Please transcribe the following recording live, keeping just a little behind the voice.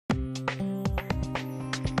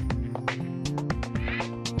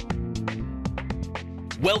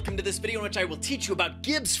Welcome to this video in which I will teach you about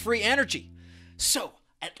Gibbs Free Energy. So,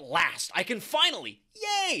 at last, I can finally,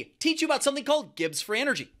 yay, teach you about something called Gibbs Free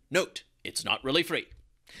Energy. Note, it's not really free.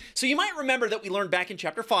 So you might remember that we learned back in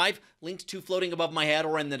Chapter 5, linked to floating above my head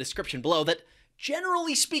or in the description below, that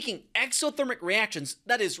generally speaking, exothermic reactions,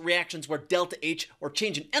 that is, reactions where ΔH or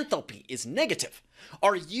change in enthalpy is negative,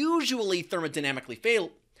 are usually thermodynamically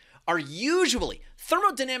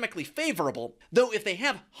favorable, though if they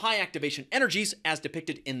have high activation energies, as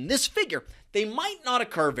depicted in this figure, they might not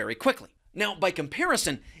occur very quickly. Now, by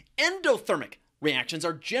comparison, endothermic reactions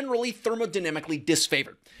are generally thermodynamically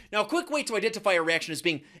disfavored. Now, a quick way to identify a reaction as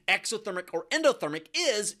being exothermic or endothermic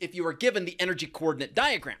is if you are given the energy coordinate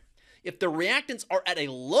diagram. If the reactants are at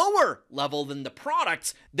a lower level than the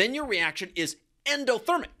products, then your reaction is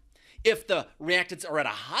endothermic. If the reactants are at a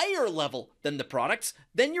higher level than the products,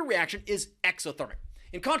 then your reaction is exothermic.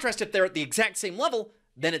 In contrast, if they're at the exact same level,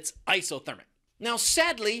 then it's isothermic. Now,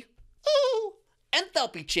 sadly,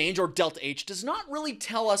 enthalpy change, or ΔH, does not really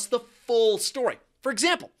tell us the full story. For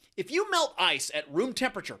example, if you melt ice at room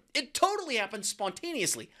temperature, it totally happens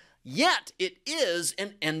spontaneously, yet it is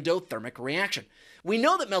an endothermic reaction. We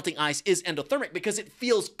know that melting ice is endothermic because it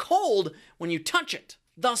feels cold when you touch it.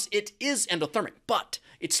 Thus, it is endothermic, but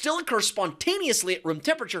it still occurs spontaneously at room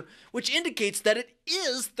temperature, which indicates that it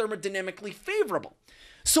is thermodynamically favorable.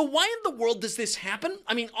 So why in the world does this happen?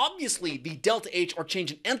 I mean, obviously, the ΔH, or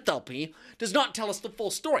change in enthalpy, does not tell us the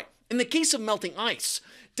full story. In the case of melting ice,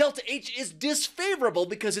 ΔH is disfavorable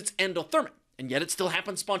because it's endothermic, and yet it still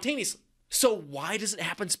happens spontaneously. So why does it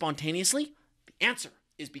happen spontaneously? The answer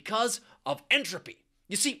is because of entropy.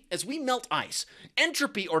 You see, as we melt ice,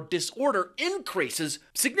 entropy or disorder increases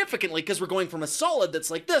significantly because we're going from a solid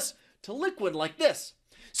that's like this to liquid like this.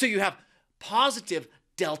 So you have positive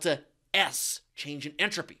ΔS, change in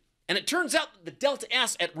entropy. And it turns out that the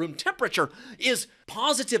ΔS at room temperature is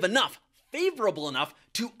positive enough, favorable enough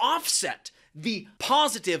to offset the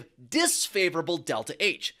positive disfavorable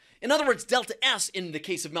ΔH. In other words, ΔS, in the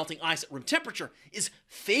case of melting ice at room temperature, is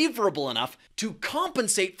favorable enough to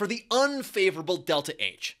compensate for the unfavorable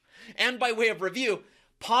ΔH. And by way of review,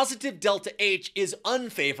 positive ΔH is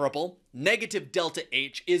unfavorable, negative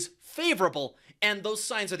ΔH is favorable, and those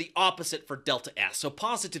signs are the opposite for ΔS. So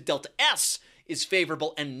positive ΔS is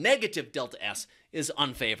favorable and negative ΔS is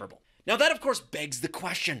unfavorable. Now that, of course, begs the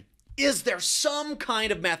question, is there some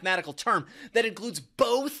kind of mathematical term that includes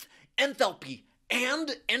both enthalpy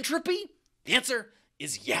and entropy? The answer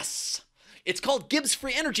is yes. It's called Gibbs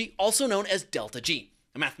Free Energy, also known as ΔG.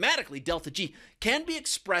 And mathematically, ΔG can be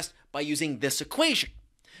expressed by using this equation,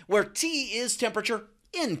 where T is temperature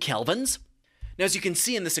in kelvins. Now, as you can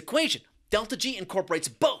see in this equation, ΔG incorporates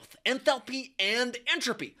both enthalpy and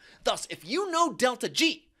entropy. Thus, if you know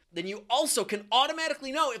ΔG, then you also can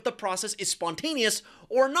automatically know if the process is spontaneous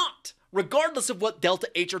or not, regardless of what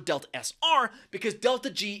ΔH or ΔS are, because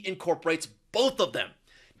ΔG incorporates both of them.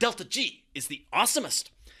 ΔG is the awesomest.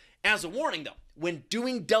 As a warning though, when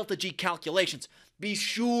doing ΔG calculations, be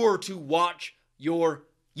sure to watch your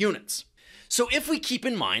units. So if we keep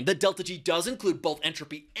in mind that ΔG does include both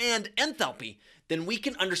entropy and enthalpy, then we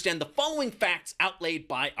can understand the following facts outlaid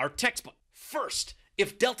by our textbook. First,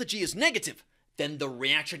 if ΔG is negative, then the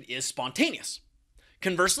reaction is spontaneous.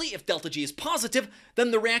 Conversely, if ΔG is positive,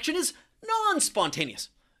 then the reaction is non-spontaneous.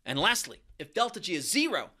 And lastly, if ΔG is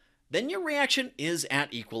 0, then your reaction is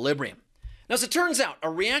at equilibrium. Now, as it turns out, a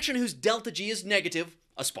reaction whose ΔG is negative,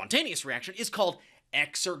 a spontaneous reaction, is called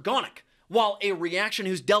exergonic, while a reaction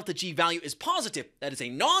whose ΔG value is positive, that is a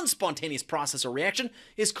non-spontaneous process or reaction,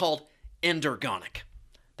 is called endergonic.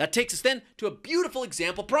 That takes us then to a beautiful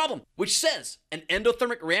example problem, which says an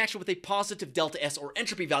endothermic reaction with a positive ΔS or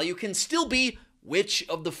entropy value can still be which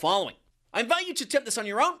of the following? I invite you to attempt this on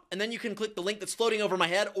your own, and then you can click the link that's floating over my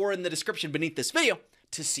head or in the description beneath this video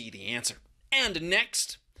to see the answer. And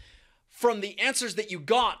next, from the answers that you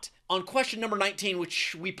got on question number 19,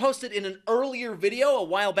 which we posted in an earlier video a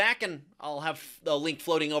while back, and I'll have the link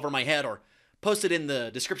floating over my head or posted in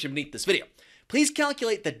the description beneath this video, please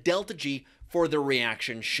calculate the ΔG for the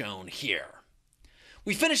reaction shown here.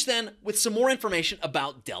 We finish then with some more information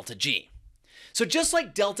about ΔG. So just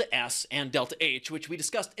like ΔS and ΔH, which we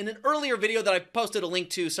discussed in an earlier video that I posted a link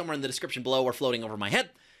to somewhere in the description below or floating over my head,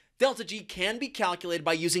 ΔG can be calculated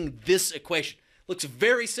by using this equation. Looks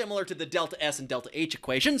very similar to the ΔS and ΔH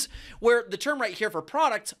equations, where the term right here for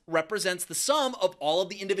products represents the sum of all of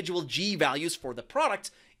the individual G values for the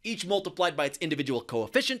product, each multiplied by its individual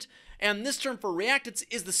coefficient, and this term for reactants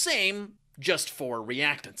is the same, just for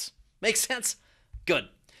reactants. Make sense? Good.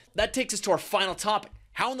 That takes us to our final topic,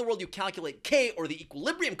 how in the world you calculate K, or the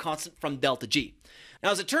equilibrium constant, from delta G.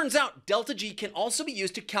 Now, as it turns out, delta G can also be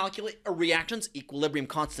used to calculate a reactant's equilibrium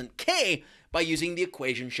constant K by using the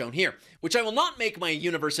equation shown here, which I will not make my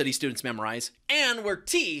university students memorize, and where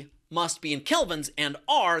T must be in kelvins and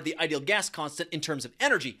R, the ideal gas constant in terms of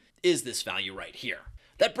energy, is this value right here.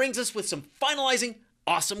 That brings us with some finalizing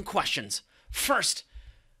awesome questions. First,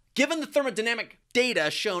 given the thermodynamic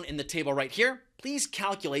data shown in the table right here, please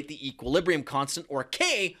calculate the equilibrium constant, or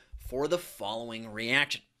K, for the following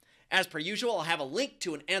reaction. As per usual, I'll have a link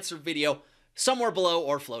to an answer video somewhere below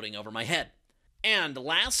or floating over my head. And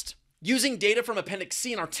last, using data from Appendix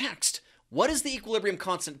C in our text, what is the equilibrium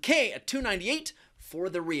constant K at 298 for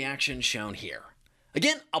the reaction shown here?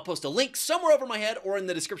 Again, I'll post a link somewhere over my head or in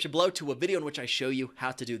the description below to a video in which I show you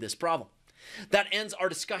how to do this problem. That ends our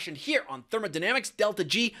discussion here on thermodynamics, delta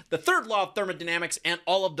G, the third law of thermodynamics, and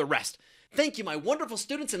all of the rest. Thank you, my wonderful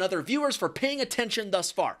students and other viewers, for paying attention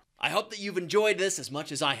thus far. I hope that you've enjoyed this as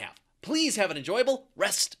much as I have. Please have an enjoyable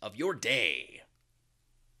rest of your day.